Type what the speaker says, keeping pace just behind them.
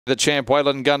The champ,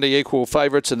 Wayland Gundy, equal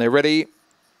favourites, and they're ready.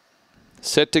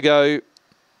 Set to go.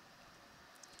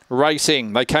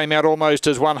 Racing. They came out almost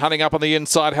as one, hunting up on the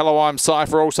inside. Hello, I'm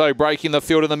Cypher. Also breaking the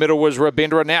field in the middle was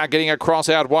Rabindra. Now getting across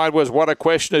out wide was What a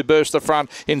Question, who burst the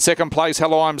front. In second place,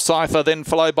 Hello, I'm Cypher. Then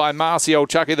followed by Marcial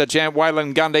Chucky, the champ,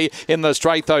 Wayland Gundy. In the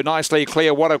straight, though, nicely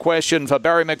clear. What a Question for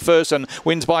Barry McPherson.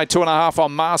 Wins by 2.5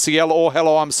 on Marcial or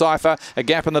Hello, I'm Cypher. A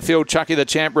gap in the field, Chucky, the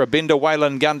champ, Rabindra,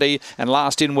 Wayland Gundy. And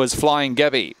last in was Flying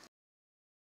Gabby.